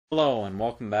Hello and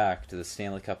welcome back to the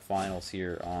Stanley Cup Finals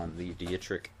here on the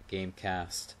Dietrich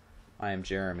Gamecast. I am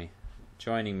Jeremy.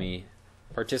 Joining me,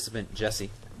 participant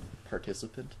Jessi.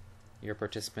 Participant? You're a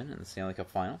participant in the Stanley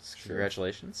Cup Finals. Sure.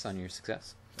 Congratulations on your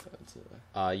success.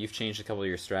 You've changed a couple of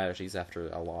your strategies after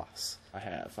a loss. I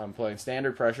have. I'm playing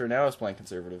standard pressure now. I was playing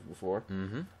conservative before.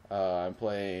 Mm-hmm. I'm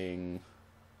playing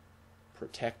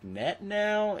protect net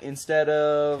now instead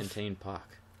of Contain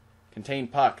puck. contain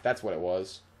puck. That's what it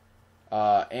was.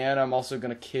 And I'm also going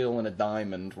to kill in a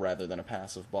diamond rather than a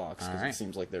passive box because Alright. it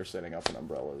seems like they're setting up an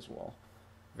umbrella as well.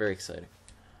 Very exciting.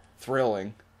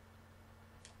 Thrilling.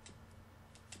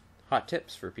 Hot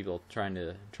tips for people trying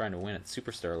to win at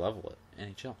superstar level at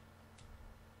NHL,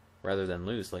 rather than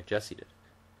lose like Jessi did.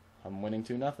 I'm winning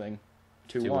 2-0. 2-1.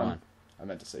 2-1. I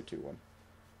meant to say 2-1.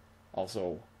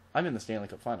 Also, I'm in the Stanley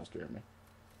Cup Finals, Jeremy.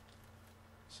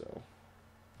 So,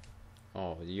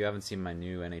 Oh, you haven't seen my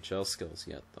new NHL skills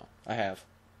yet, though. I have.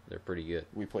 They're pretty good.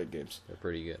 We played games. They're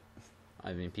pretty good.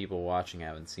 I mean, people watching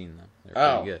haven't seen them. They're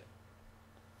Oh. pretty good.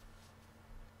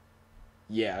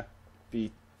 Yeah.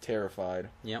 Be terrified.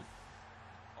 Yep.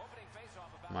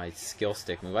 My skill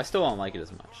stick move. I still don't like it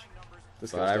as much.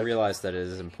 This But guy's I dead. realize that it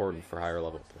is important for higher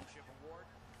level play.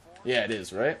 Yeah, it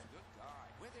is, right?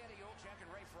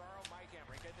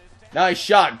 Nice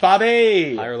shot,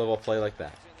 Bobby! Higher level play like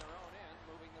that.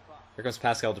 Here comes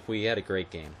Pascal Dupuis. He had a great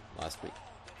game last week.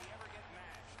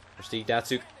 For Steve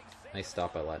Datsuk. Nice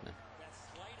stop by Ledman.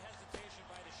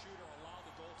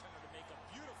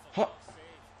 Huh.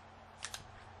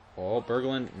 Oh,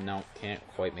 Berglund, no, can't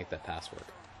quite make that pass work.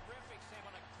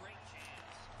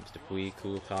 Comes Dupuis,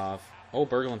 Kulikov. Oh,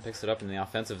 Berglund picks it up in the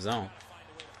offensive zone.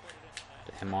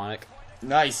 To Hemonic.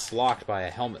 Nice. Blocked by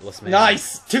a helmetless man.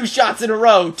 Nice! 2 shots in a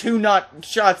row! 2 not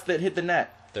shots that hit the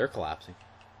net. They're collapsing.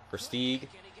 For Stieg.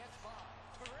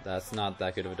 That's not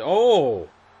that good of a... Oh!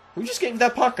 Who just gave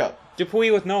that puck up?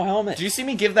 Dupuis with no helmet. Did you see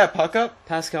me give that puck up?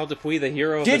 Pascal Dupuis, the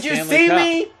hero of Did the you Stanley see Cup.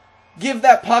 me give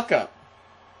that puck up?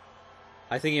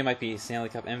 I think he might be Stanley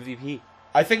Cup MVP.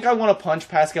 I think I want to punch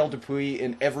Pascal Dupuis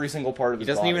in every single part of He his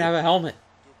doesn't body. even have a helmet.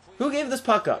 Who gave this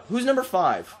puck up? Who's number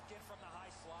 5?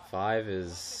 5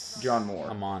 is... John Moore.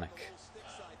 Hemonic.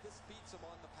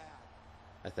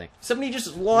 I think. Somebody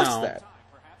just lost No. that.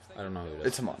 I don't know who it is.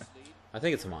 It's Hemonic. I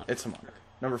think it's Hemonic. It's Hemonic.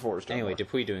 Number 4 is John Anyway, Moore.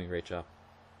 Dupuis doing a great job.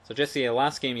 So, Jessi,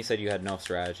 last game you said you had no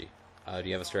strategy. Do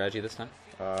you have a strategy this time?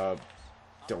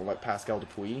 Don't let Pascal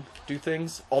Dupuis do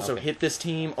things. Also, Okay. hit this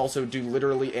team. Also, do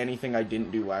literally anything I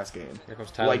didn't do last game. Here comes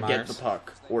Tyler Like, Myers. get the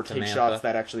puck. Or take Samantha. shots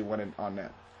that actually went in on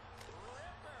net.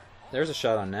 There's a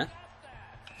shot on net.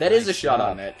 That is Nice a shot job.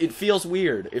 on net. It feels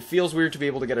weird. It feels weird to be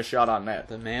able to get a shot on net.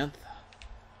 The man.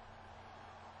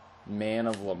 Man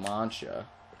of La Mancha.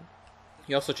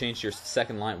 You also changed your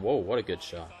second line. Whoa, what a good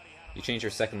shot. You changed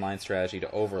your second line strategy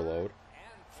to overload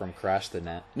from crash the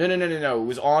net. No. It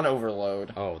was on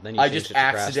overload. Oh, then you I changed just it to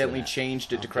crash the accidentally net.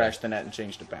 changed it to Okay. crash the net and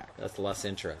changed it back. That's less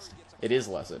interesting. It is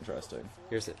less interesting.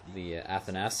 Here's the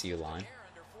Athanasiou line.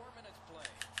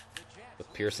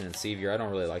 With Pearson and Sevier. I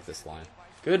don't really like this line.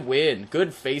 Good win.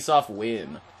 Good face-off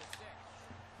win.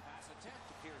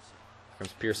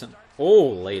 Comes Pearson. Oh,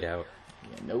 laid out.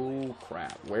 Yeah, no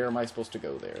crap. Where am I supposed to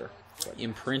go there? But,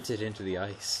 Imprinted into the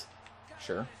ice.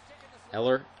 sure.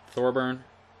 Eller, Thorburn.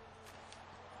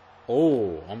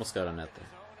 Oh, almost got a net there.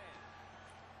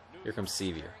 Here comes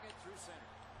Sevier.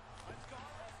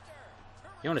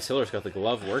 Jonas Hiller's got the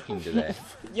glove working today.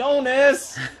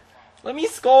 Jonas! Let me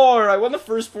score! I won the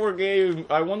first 4 games.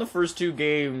 I won the first 2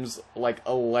 games like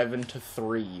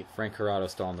 11-3. Frank Corrado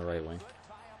still on the right wing.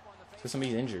 So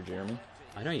somebody's injured, Jeremy.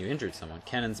 I know you injured someone.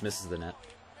 Cannons misses the net.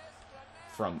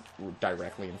 From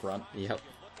directly in front. Yep.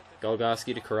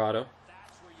 Golgoski to Corrado.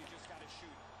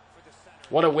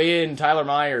 What a win, Tyler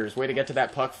Myers. Way to get to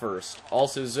that puck first.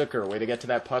 Also Zucker, way to get to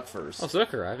that puck first. Oh,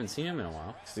 Zucker. I haven't seen him in a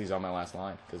while. 'Cause he's on my last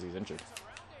line, because he's injured.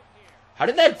 How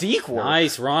did that deke work?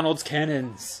 Nice. Ronald's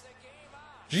Cannons.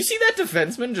 Did you see that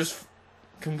defenseman just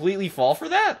completely fall for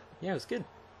that? Yeah, it was good.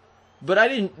 But I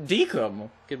didn't deke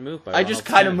him. Good move by I just Ronald's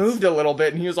kind of Cannons. moved a little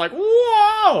bit, and he was like,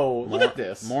 whoa! Look at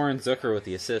this. More and Zucker with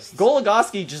the assists.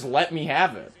 Goligoski just let me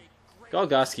have it.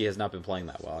 Golgoski has not been playing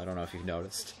that well. I don't know if you've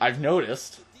noticed. I've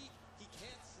noticed.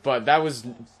 But that was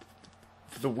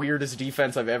the weirdest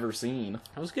defense I've ever seen.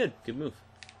 That was good. Good move.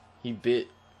 He bit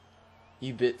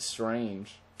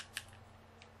strange.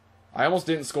 I almost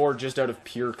didn't score just out of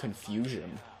pure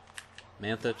confusion.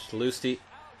 Mantha to Lusty.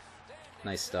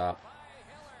 Nice stop.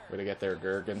 Way to get there,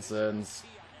 Gergensons.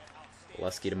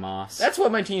 Lesky to Moss. That's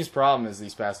what my team's problem is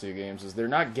these past 2 games, is they're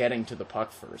not getting to the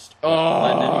puck first. Oh,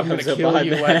 Lennon I'm gonna comes up kill behind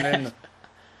you, the Lennon.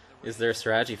 Is there a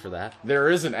strategy for that? There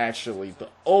isn't actually,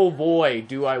 but oh boy,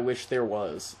 do I wish there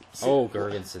was. Oh,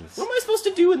 Gergensons. What am I supposed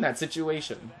to do in that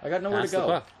situation? I got nowhere Pass to go. the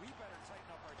puck.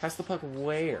 Pass the puck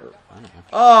where? I don't know.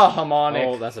 Oh, harmonic.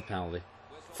 Oh, that's a penalty.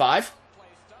 5?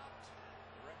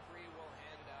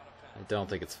 I don't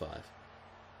think it's 5.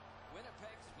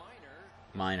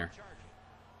 Minor.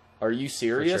 Are you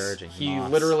serious? charging. He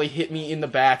Moss. literally hit me in the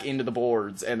back into the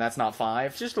boards, and that's not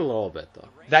 5? Just a little bit, though.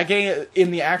 That game, in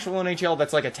the actual NHL,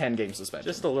 that's like a 10-game suspension.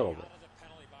 Just a little bit.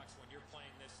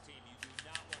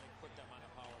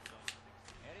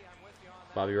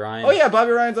 Bobby Ryan. Oh yeah,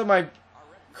 Bobby Ryan's on my...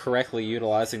 Correctly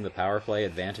utilizing the power play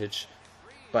advantage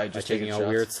By by just taking taking a shots.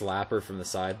 weird slapper from the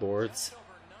sideboards.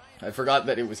 I forgot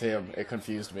that it was him. It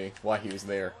confused me why he was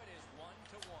there.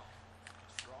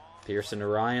 Pearson to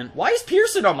Ryan. Why is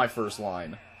Pearson on my first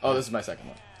line? Oh, this is my second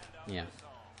one. Yeah.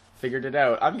 Figured it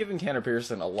out. I'm giving Tanner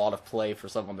Pearson a lot of play for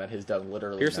someone that has done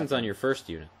literally Pearson's nothing. on your first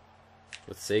unit.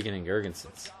 With Sagan and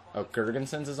Gergensons. Oh,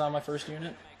 Gergensons is on my first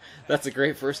unit? That's a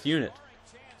great first unit.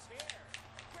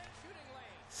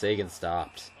 Sagan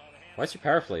stopped. Why's your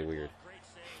power play weird?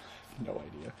 No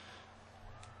idea.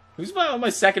 Who's on my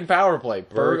second power play?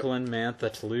 Berglund,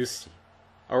 Mantha, Toulouse.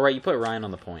 Oh, right, you put Ryan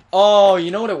on the point. Oh,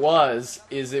 you know what it was?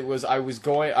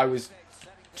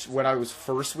 When I was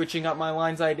first switching up my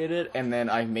lines, I did it, and then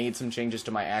I made some changes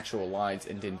to my actual lines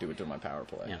and didn't do it to my power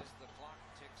play. Yeah.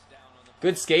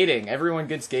 Good skating. Everyone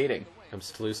good skating.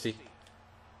 Comes Toulouse.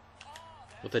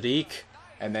 With a deke.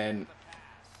 And then,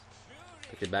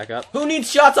 Pick it back up. who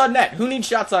needs shots on net? Who needs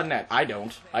shots on net? I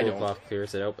don't. I don't. Volkov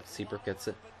clears it out, but Seabrook gets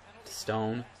it.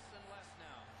 Stone.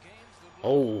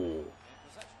 Oh.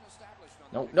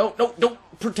 No, no, no, don't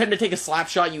pretend to take a slap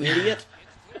shot, you idiot.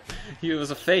 It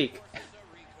was a fake.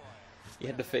 You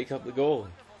had to fake up the goalie.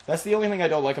 That's the only thing I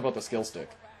don't like about the skill stick,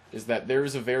 is that there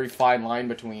is a very fine line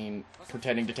between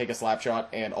pretending to take a slap shot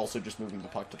and also just moving the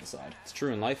puck to the side. It's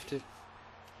true in life, too.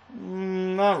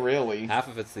 Not really. Half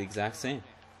of it's the exact same.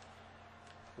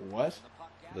 What?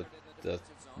 The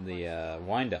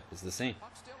wind-up is the same.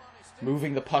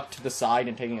 Moving the puck to the side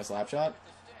and taking a slap shot?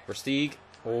 Versteeg.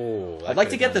 Oh, that I'd like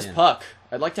to could've get gone this in. puck.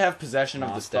 I'd like to have possession of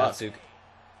Moss, this puck. Datsuk.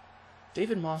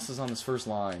 David Moss is on his first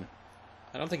line.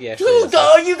 I don't think he actually Dude, is.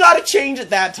 go! You gotta change it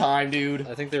that time, dude.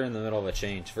 I think they're in the middle of a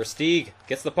change. Versteeg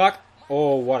gets the puck.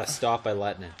 Oh, what a stop by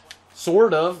Lettinen.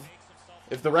 Sort of.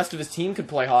 If the rest of his team could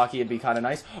play hockey, it'd be kind of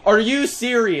nice. Are you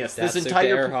serious? Datsuk This to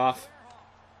entire... Ehrhoff.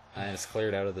 And it's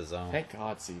cleared out of the zone. Thank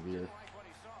God, Sevier.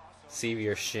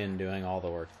 Sevier Shin doing all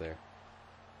the work there.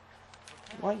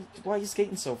 Why are you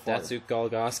skating so far? Datsuk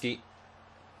Goligoski.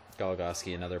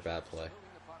 Goligoski, another bad play.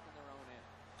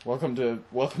 Welcome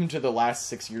to the last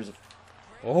 6 years of...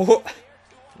 Oh,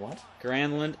 What?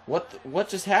 Granlund. What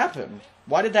just happened?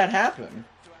 Why did that happen?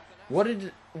 What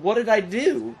did I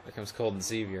do? There comes Colton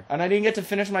Sevier. And I didn't get to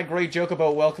finish my great joke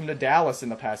about welcome to Dallas in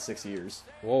the past 6 years.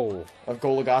 Whoa. Of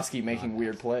Goligoski making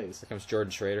weird plays. There comes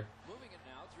Jordan Schrader.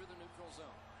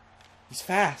 He's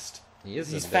fast. He's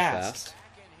He's a bit fast.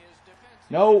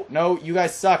 No, you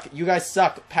guys suck. You guys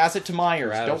suck. Pass it to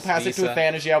Myers. Corrado, Don't pass it to Sabisa.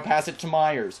 Athanasiou. Pass it to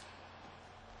Myers.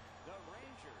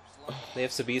 They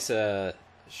have Sabisa,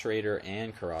 Schrader,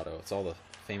 and Corrado. It's all the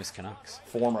famous Canucks.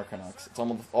 Former Canucks. It's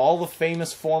all the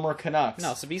famous former Canucks.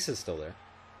 No, Sabisa's still there.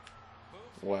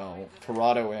 Well,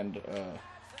 Corrado and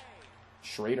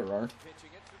Schrader aren't.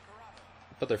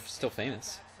 But they're still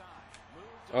famous.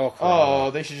 Oh, Oh,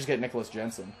 Corrado. they should just get Nicholas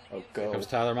Jensen. Oh, go. Here comes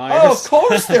Tyler Myers. Oh, of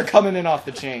course they're coming in off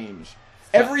the change.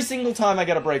 Every single time I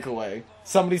get a breakaway,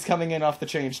 somebody's coming in off the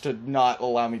change to not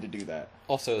allow me to do that.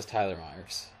 Also is Tyler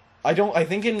Myers. I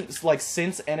think in, like,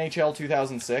 since NHL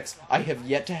 2006, I have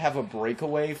yet to have a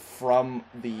breakaway from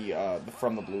the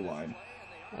blue line.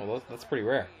 Well, that's pretty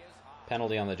rare.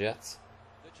 Penalty on the Jets.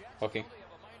 Hooking.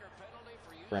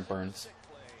 Brent Burns.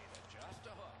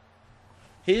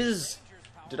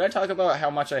 Did I talk about how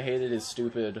much I hated his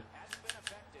stupid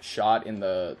shot in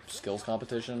the skills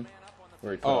competition?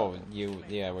 Where he Oh,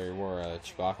 where he wore a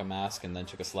Chewbacca mask and then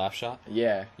took a slap shot?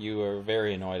 Yeah. You were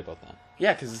very annoyed about that.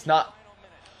 Yeah, because it's not...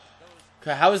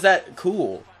 How is that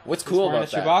cool? What's cool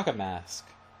He's wearing about that? a Chewbacca mask.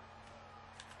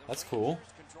 That's cool.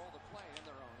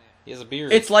 He has a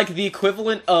beard. It's like the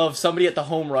equivalent of somebody at the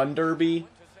home run derby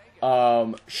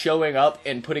showing up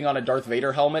and putting on a Darth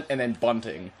Vader helmet and then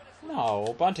bunting.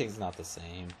 No, bunting's not the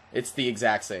same. It's the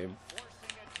exact same.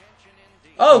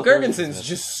 Oh, Gergenson's Gergenson's missed.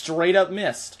 just straight up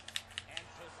missed.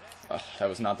 Ugh, that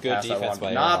was not the Good pass I defense by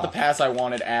wanted. Not Ehrhoff. the pass I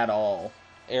wanted at all.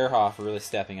 Ehrhoff really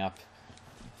stepping up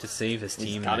to save his He's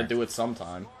team. got to there. do it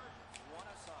sometime.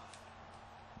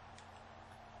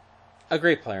 A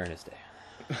great player in his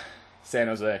day. San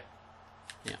Jose.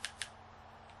 Yeah.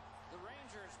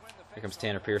 Here comes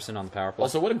Tanner Pearson on the power play.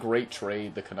 Also, what a great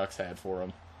trade the Canucks had for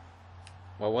him.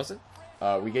 What was it?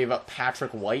 We gave up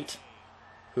Patrick White,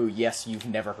 who, yes, you've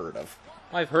never heard of.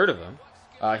 I've heard of him.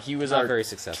 He was Not our very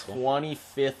successful.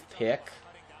 25th pick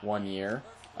one year.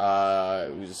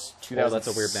 It was 2006. Oh, that's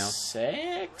a weird bounce.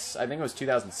 I think it was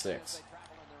 2006.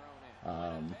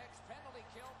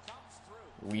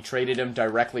 We traded him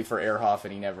directly for Ehrhoff,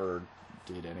 and he never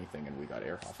did anything, and we got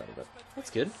Ehrhoff out of it. That's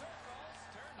good.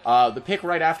 The pick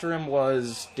right after him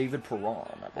was David Perron.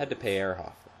 I had to pay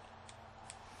Ehrhoff.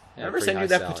 Did I ever send you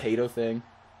that potato thing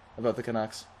about the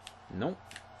Canucks? Nope.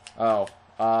 Oh.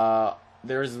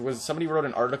 Was somebody wrote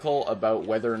an article about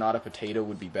whether or not a potato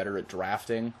would be better at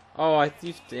drafting. Oh, I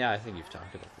think you've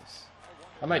talked about this.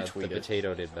 I might tweet the it.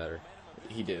 potato did better.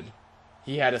 He did.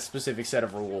 He had a specific set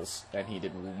of rules, and he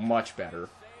did much better.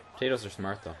 Potatoes are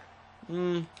smart,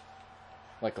 though.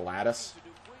 Like Gladys.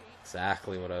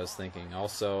 Exactly what I was thinking.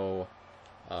 Also,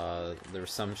 there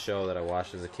was some show that I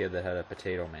watched as a kid that had a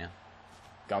potato man.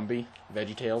 Gumby?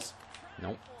 VeggieTales?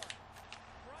 Nope.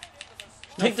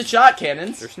 Take the shot,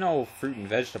 cannons! There's no fruit and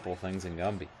vegetable things in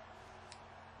Gumby.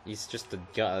 He's just the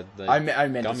I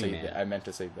meant gummy to say man. I meant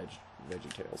to say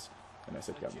VeggieTales, and I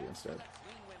said Gumby instead.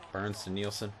 Burns to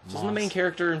Nielsen. Doesn't the main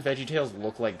character in VeggieTales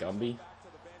look like Gumby?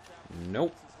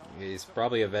 Nope. He's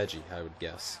probably a veggie, I would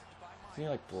guess. Isn't he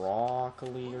like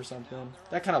broccoli or something?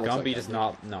 That kind of looks like Gumby does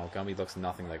not. No, Gumby looks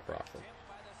nothing like broccoli.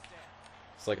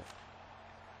 It's like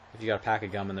if you got a pack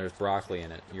of gum and there's broccoli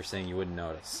in it, you're saying you wouldn't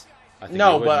notice. I think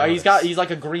No, you would but notice. he's like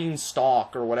a green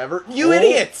stalk or whatever. You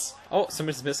idiots! Oh,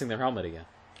 somebody's missing their helmet again.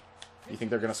 You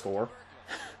think they're gonna score?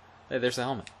 Hey, there's the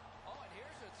helmet.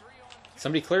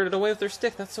 Somebody cleared it away with their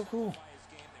stick. That's so cool.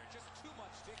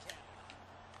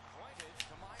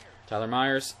 Tyler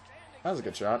Myers. That was a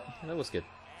good shot. That was good.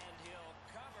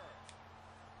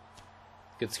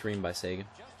 Good screen by Sagan.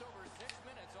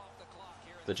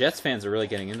 The Jets fans are really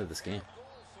getting into this game.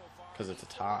 Because it's a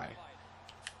tie.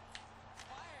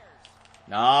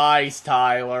 Nice,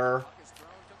 Tyler.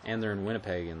 And they're in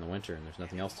Winnipeg in the winter, and there's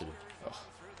nothing else to do.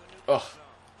 Ugh,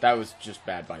 that was just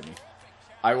bad by me.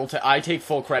 I take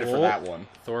full credit for that one.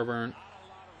 Thorburn.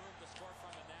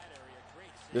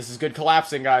 This is good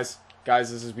collapsing, guys.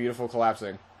 Guys, this is beautiful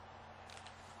collapsing.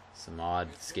 Some odd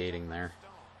skating there.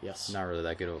 Yes. Not really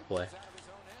that good of a play.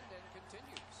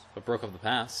 But broke up the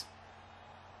pass.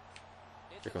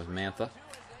 Here comes Mantha.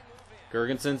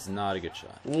 Gergenson's not a good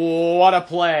shot. What a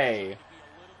play!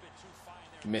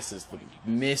 Misses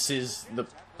the...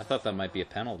 I thought that might be a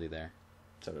penalty there.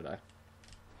 So did I.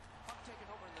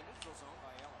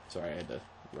 Sorry, I had to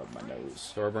rub my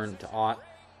nose. Thorburn to Ott.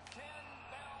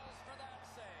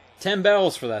 10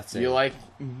 bells for that save. You like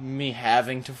me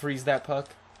having to freeze that puck?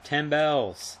 10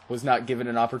 bells. Was not given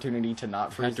an opportunity to not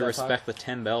You freeze have to that respect puck? the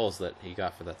 10 bells that he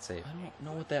got for that save. I don't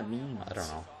know what that means. I don't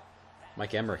know.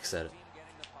 Mike Emmerich's said it.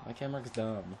 Mike Emmerich's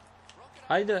dumb.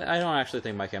 I don't actually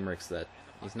think Mike Emmerich's that.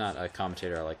 He's not a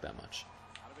commentator I like that much.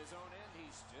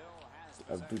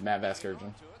 Matt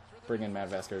Vasgersian. Bring in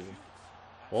Matt Vasgersian.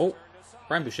 Oh,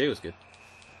 Brian Boucher was good.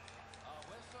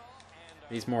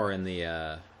 He's more in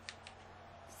the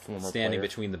Former standing player.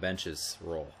 between the benches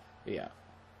role. Yeah.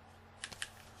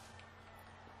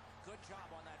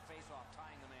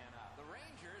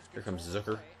 Here comes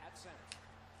Zucker.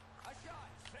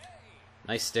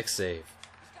 Nice stick save.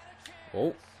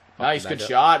 Oh. Nice, back good up.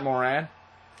 shot, Moran.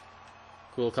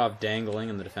 Kulikov dangling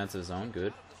in the defensive zone.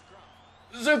 Good.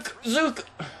 Zook!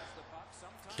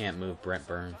 Can't move Brent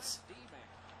Burns.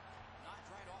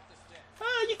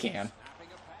 You can.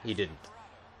 He didn't.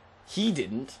 He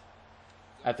didn't.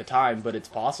 At the time, but it's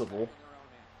possible.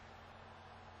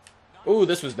 Ooh,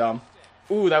 this was dumb.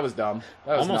 Ooh, that was dumb.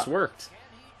 That was Almost not... worked.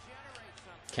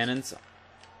 Kennan's.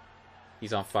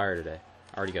 He's on fire today.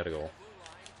 Already got a goal.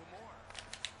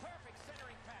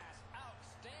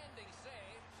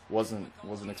 Wasn't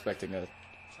expecting a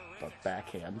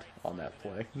backhand on that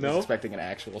play. No? Was expecting an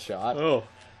actual shot. Oh.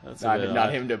 That's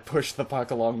Not him to push the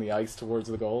puck along the ice towards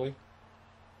the goalie.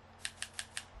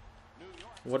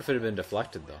 What if it had been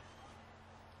deflected, though?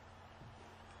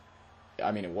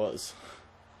 I mean, it was.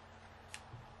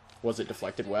 Was it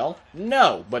deflected well?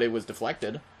 No, but it was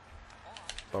deflected.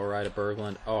 Bow right at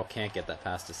Berglund. Oh, can't get that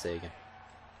pass to Sagan.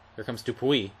 Here comes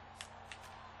Dupuis.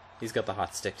 He's got the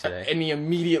hot stick today. And he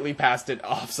immediately passed it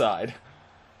offside.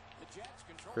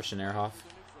 Christian Ehrhoff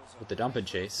with the dump and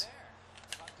chase.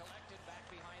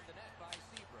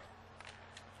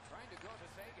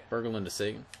 Berglund to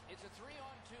Sagan.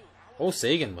 Oh,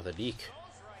 Sagan with a deke.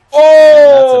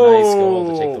 Oh! That's a nice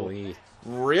goal to take the lead.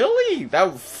 Really?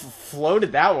 That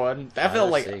floated that one. That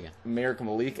felt like Sagan. American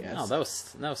Malik. No, that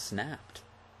was snapped.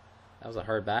 That was a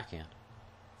hard backhand.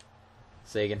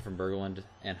 Sagan from Berglund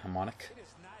and Harmonic.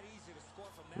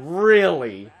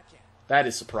 Really? That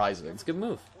is surprising. It's a good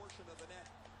move.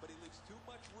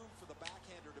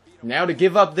 Now to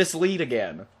give up this lead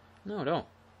again. No, don't.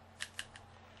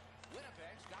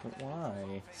 But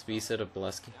why? Spisa to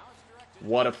Bolesky.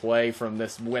 What a play from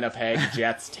this Winnipeg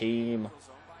Jets team.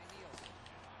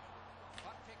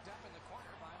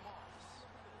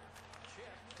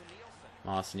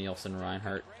 Moss, Nielsen,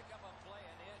 Reinhardt.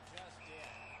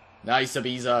 Nice,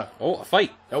 Ibiza. Oh, a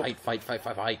fight. Nope.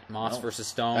 Fight. Moss versus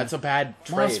Stone. That's a bad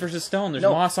trade. Moss versus Stone. There's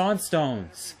No. Moss on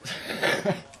Stones.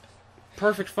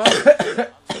 Perfect fight.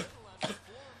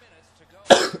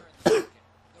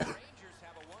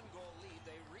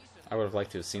 I would have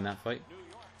liked to have seen that fight.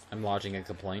 I'm lodging a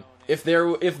complaint. If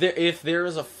there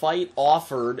is a fight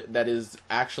offered that is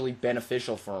actually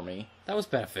beneficial for me. That was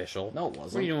beneficial. No, it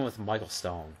wasn't. What are you doing with Michael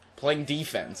Stone? Playing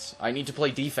defense. I need to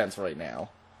play defense right now.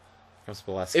 Comes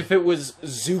Bolesky. If it was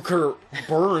Zucker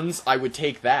Burns, I would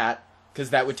take that,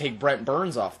 because that would take Brent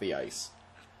Burns off the ice.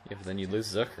 Yeah, but then you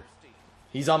lose Zucker.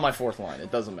 He's on my fourth line.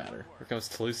 It doesn't matter. Here comes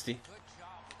Tlusty.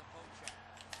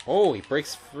 Oh, he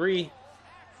breaks free.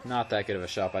 Not that good of a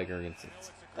shot by Gergensen.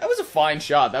 That was a fine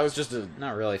shot. That was just a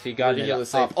Not really. If he got it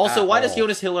ridiculous up save. Also, at why does all.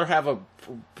 Jonas Hiller have a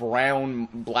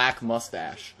brown-black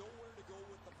mustache?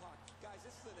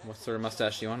 What sort of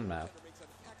mustache do you want him to have?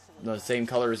 The same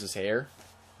color as his hair?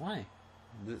 Why?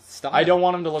 Stop. I don't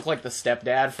want him to look like the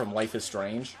stepdad from Life is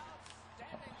Strange.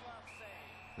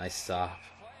 Nice stop.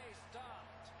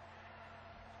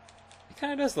 He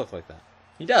kind of does look like that.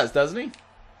 He does, doesn't he?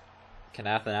 Can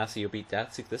Athanasiou beat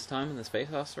Datsuk this time in this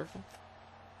face-off circle?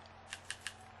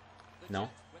 No.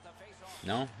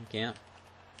 No, he can't.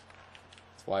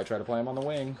 That's why I try to play him on the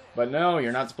wing. But no,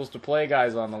 you're not supposed to play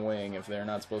guys on the wing if they're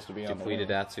not supposed to be on the wing. Depleted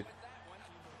Datsuk.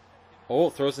 Oh,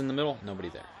 throws in the middle. Nobody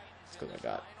there. It's because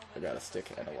I got a stick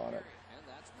handle on it.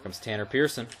 Comes Tanner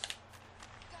Pearson.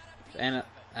 And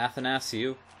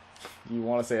Athanasiou. You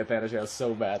want to say Athanasiou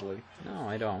so badly. No,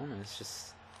 I don't. It's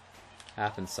just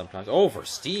happens sometimes. Oh,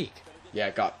 Versteeg. Yeah,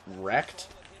 it got wrecked.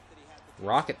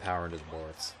 Rocket power into the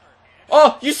boards.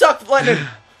 Oh, you sucked, Lennon!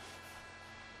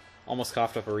 Almost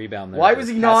coughed up a rebound there. Why was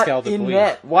he not Pascal in Dupuis.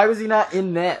 net? Why was he not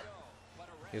in net?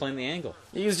 He was playing the angle.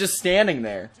 He was just standing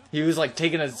there. He was like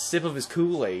taking a sip of his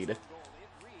Kool-Aid.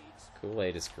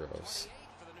 Kool-Aid is gross.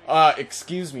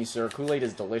 Excuse me, sir. Kool-Aid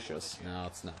is delicious. No,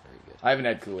 it's not very good. I haven't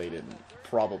had Kool-Aid in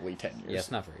probably 10 years. Yeah,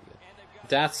 it's not very good.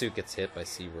 Datsuk gets hit by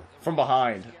Seabrook. From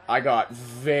behind, I got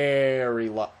very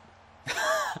lucky.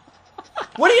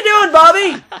 What are you doing,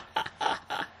 Bobby?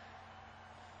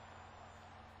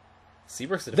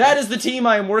 Seabrook's a That is the team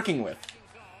I am working with.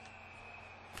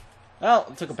 Well,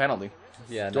 it took a penalty.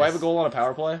 Yeah. Do I have a goal on a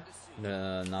power play?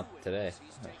 No, not today.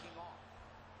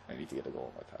 I need to get a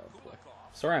goal on my power play.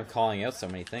 Sorry, I'm calling out so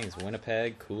many things.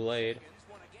 Winnipeg, Kool-Aid.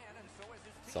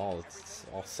 It's all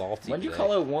salty. When did you today.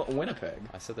 call out Winnipeg?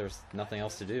 I said there was nothing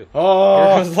else to do. Here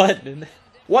Oh, goes London.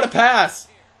 what a pass!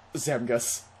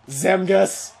 Zemgus.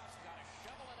 Zemgus!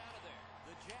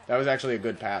 That was actually a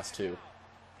good pass, too.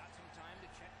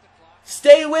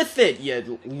 Stay with it,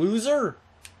 you loser!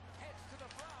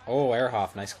 Oh,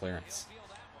 Ehrhoff, nice clearance.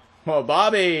 Oh,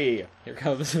 Bobby! Here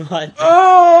comes London.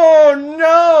 Oh,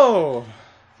 no!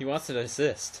 He wants an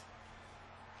assist.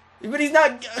 But he's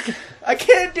not... I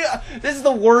can't do... This is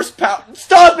the worst power...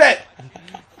 Stop it!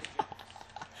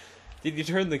 Did you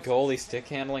turn the goalie stick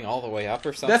handling all the way up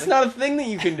or something? That's not a thing that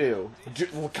you can do.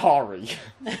 Kari.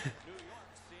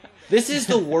 This is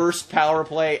the worst power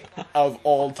play of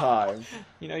all time.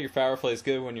 You know your power play is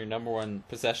good when your number one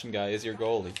possession guy is your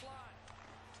goalie.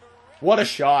 What a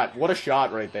shot. What a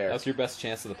shot right there. That's your best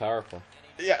chance of the power play.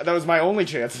 Yeah, that was my only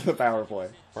chance of the power play.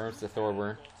 Burns to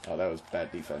Thorburn. Oh, that was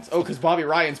bad defense. Oh, because Bobby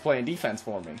Ryan's playing defense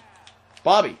for me.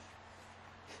 Bobby.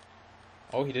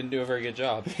 Oh, he didn't do a very good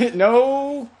job.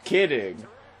 No kidding.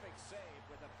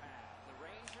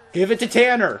 Give it to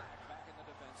Tanner.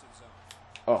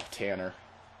 Oh, Tanner.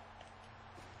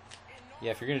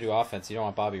 Yeah, if you're going to do offense, you don't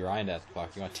want Bobby Ryan to have the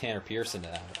puck. You want Tanner Pearson to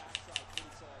have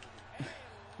it.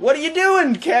 What are you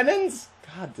doing, Kennons?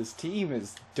 God, this team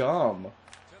is dumb.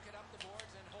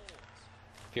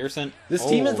 Pearson. This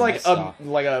team is like nice stop.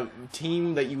 a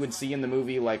team that you would see in the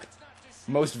movie like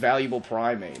Most Valuable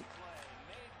Primate.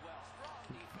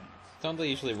 Don't they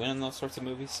usually win in those sorts of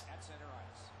movies?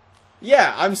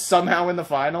 Yeah, I'm somehow in the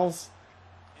finals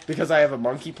because I have a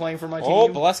monkey playing for my team. Oh,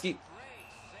 Bolesky.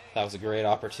 That was a great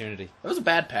opportunity. That was a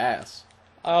bad pass.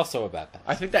 Also a bad pass.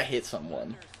 I think that hit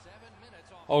someone.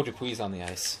 Oh, Dupuis on the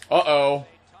ice. Uh-oh.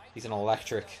 He's an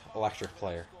electric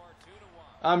player.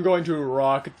 I'm going to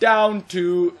rock down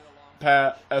to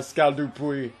Pascal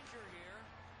Dupuis.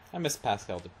 I miss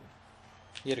Pascal Dupuis.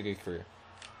 He had a good career.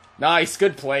 Nice,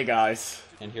 good play, guys.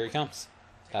 And here he comes.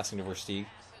 Passing to Versteeg.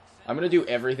 I'm gonna do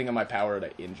everything in my power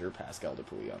to injure Pascal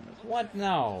Dupuis on this. What?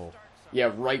 No.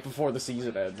 Yeah, right before the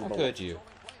season ends. How could you?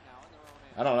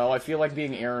 I don't know. I feel like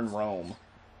being Aaron Rome.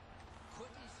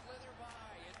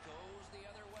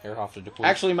 Ehrhoff to Dupuis.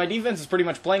 Actually, my defense is pretty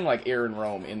much playing like Aaron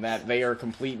Rome in that they are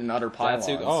complete and utter pylons.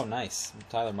 Oh, nice.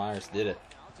 Tyler Myers did it.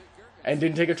 And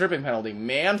didn't take a tripping penalty.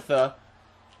 Mantha.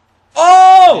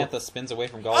 Oh! Mantha spins away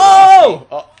from Goligoski.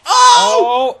 Oh!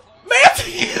 Oh!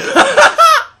 Mantha!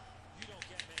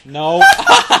 No.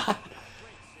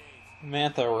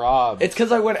 Mantha robbed. It's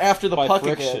because I went after the By puck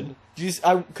friction.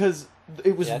 again. Because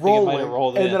it was Yeah, I think it might rolling, have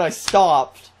rolled and in. then I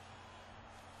stopped.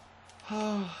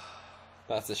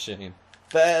 That's a shame.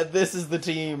 This is the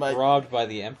team. Robbed by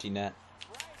the empty net.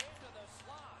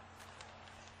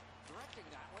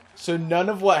 So none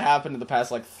of what happened in the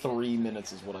past, 3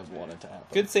 minutes is what I've wanted to happen.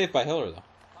 Good save by Hiller, though.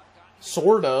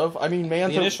 Sort of. I mean,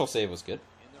 Mantha... The initial save was good.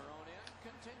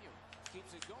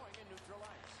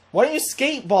 Why don't you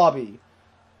skate, Bobby?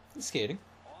 He's skating.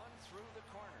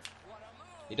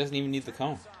 He doesn't even need the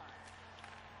cone.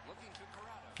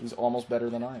 He's almost better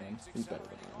than I am. He's better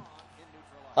than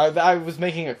I am. I was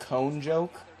making a cone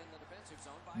joke,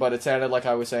 but it sounded like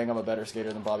I was saying I'm a better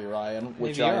skater than Bobby Ryan,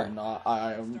 which Maybe I you are. am not.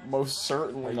 I am most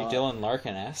certainly Are you not. Dylan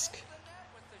Larkin-esque?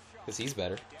 Because he's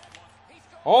better.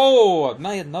 Oh!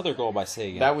 Another goal by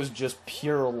Sagan. That was just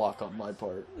pure luck on my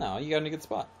part. No, you got in a good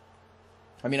spot.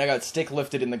 I mean, I got stick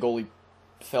lifted and the goalie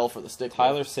fell for the stick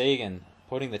Tyler lift. Sagan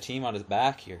putting the team on his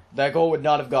back here. That goal would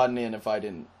not have gotten in if I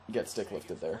didn't get stick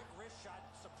lifted there.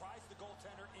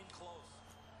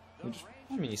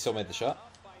 I mean, you still made the shot.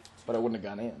 But I wouldn't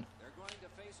have gone in.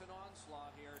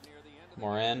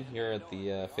 Moran, you're at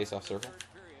the face-off circle.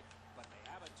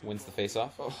 Wins the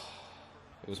face-off.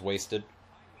 It was wasted.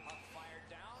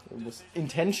 It was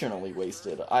intentionally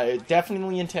wasted.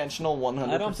 Definitely intentional, 100%.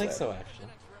 I don't think so, actually.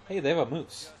 Hey, they have a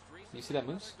moose. You see that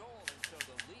moose?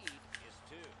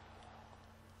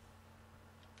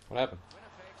 What happened?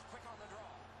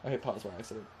 I hit pause by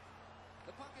accident.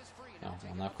 Oh,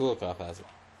 well, now Kulikov has it.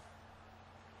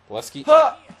 Bolesky.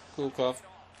 Ha! Kulikov.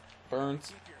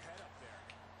 Burns.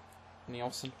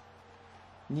 Nielsen.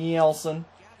 Nielsen.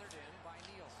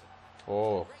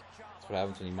 Oh, that's what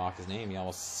happens when you mock his name. He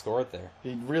almost scored there.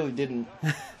 He really didn't.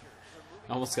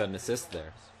 Almost got an assist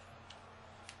there.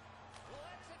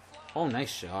 Oh,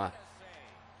 nice shot.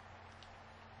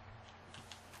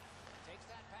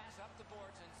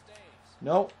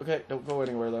 No, okay, don't go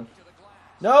anywhere then.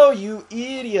 No, you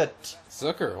idiot!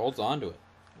 Zucker holds on to it.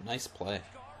 Nice play.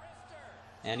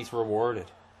 And he's rewarded.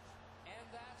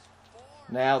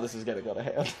 Now this is getting out of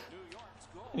hand.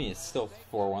 I mean, it's still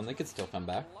 4-1. They could still come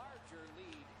back.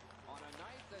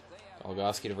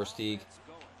 Goligoski to Versteeg.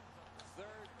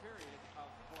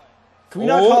 Can we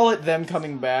not call it them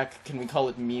coming back? Can we call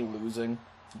it me losing?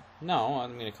 No,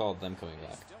 I'm going to call it them coming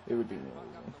back. It would be me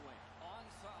losing.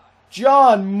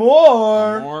 John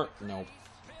Moore! More? Nope.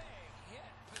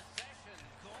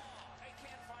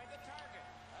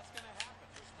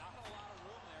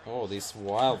 Oh, these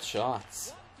wild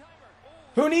shots.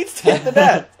 Who needs to hit the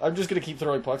net? I'm just going to keep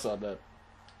throwing pucks on net.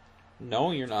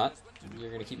 No, you're not. You're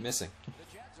going to keep missing.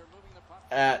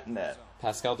 At net.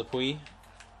 Pascal Dupuis.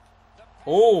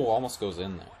 Oh, almost goes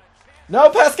in there. No,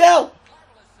 Pascal!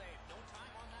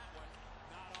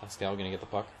 Pascal going to get the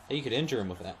puck. Hey, you could injure him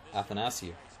with that.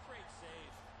 Athanasiou.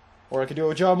 Or I could do it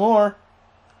with John Moore.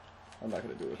 I'm not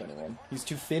going to do it with anyone. He's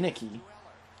too finicky.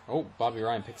 Oh, Bobby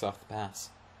Ryan picks off the pass.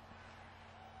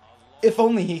 If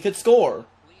only he could score.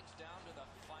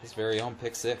 His very own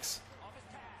pick 6.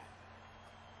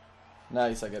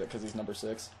 Nice, I get it, because he's number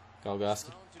 6.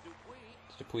 Goligoski.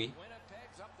 Dupuis.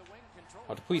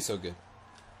 Oh, Dupuis so good.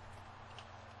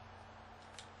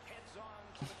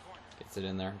 Gets it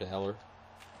in there to Eller.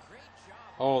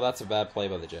 Oh, that's a bad play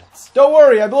by the Jets. Don't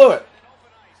worry, I blew it!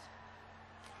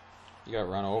 You got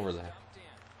run over there.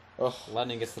 Ugh.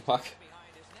 Lennon gets the puck.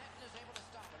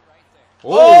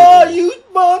 Oh, you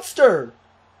monster!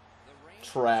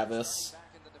 Travis.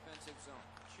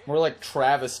 More like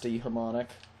travesty harmonic.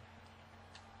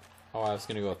 Oh, I was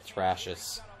gonna go with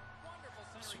Trashes.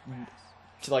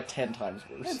 It's like 10 times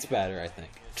worse. It's better, I think.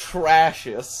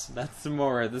 Trashious. That's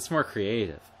more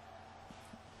creative.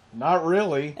 Not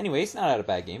really. Anyway, he's not had a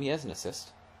bad game. He has an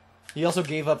assist. He also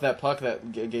gave up that puck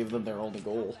that gave them their only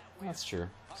goal. That's true.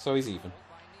 So he's even.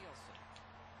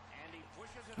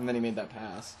 And then he made that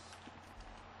pass.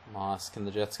 Moss, can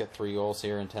the Jets get 3 goals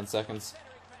here in 10 seconds?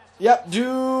 Yep, do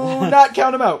not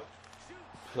count him out.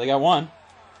 They got 1.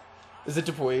 Is it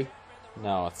Dupuis?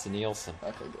 No, it's Nielsen.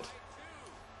 Okay, good.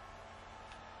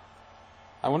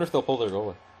 I wonder if they'll pull their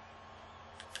goalie.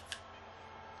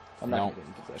 I'm not going to get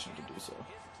in possession to do so.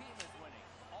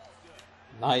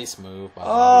 Nice move by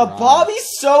Bobby. Bobby's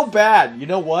so bad. You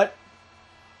know what?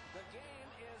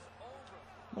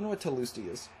 I wonder what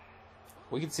Talusti is.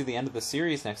 We can see the end of the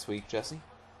series next week, Jessi.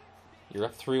 You're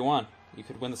up 3-1. You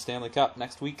could win the Stanley Cup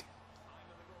next week.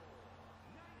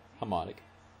 Hamonic.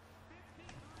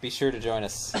 Be sure to join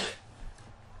us.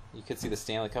 You could see the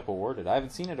Stanley Cup awarded. I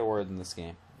haven't seen it awarded in this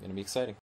game. It's going to be exciting.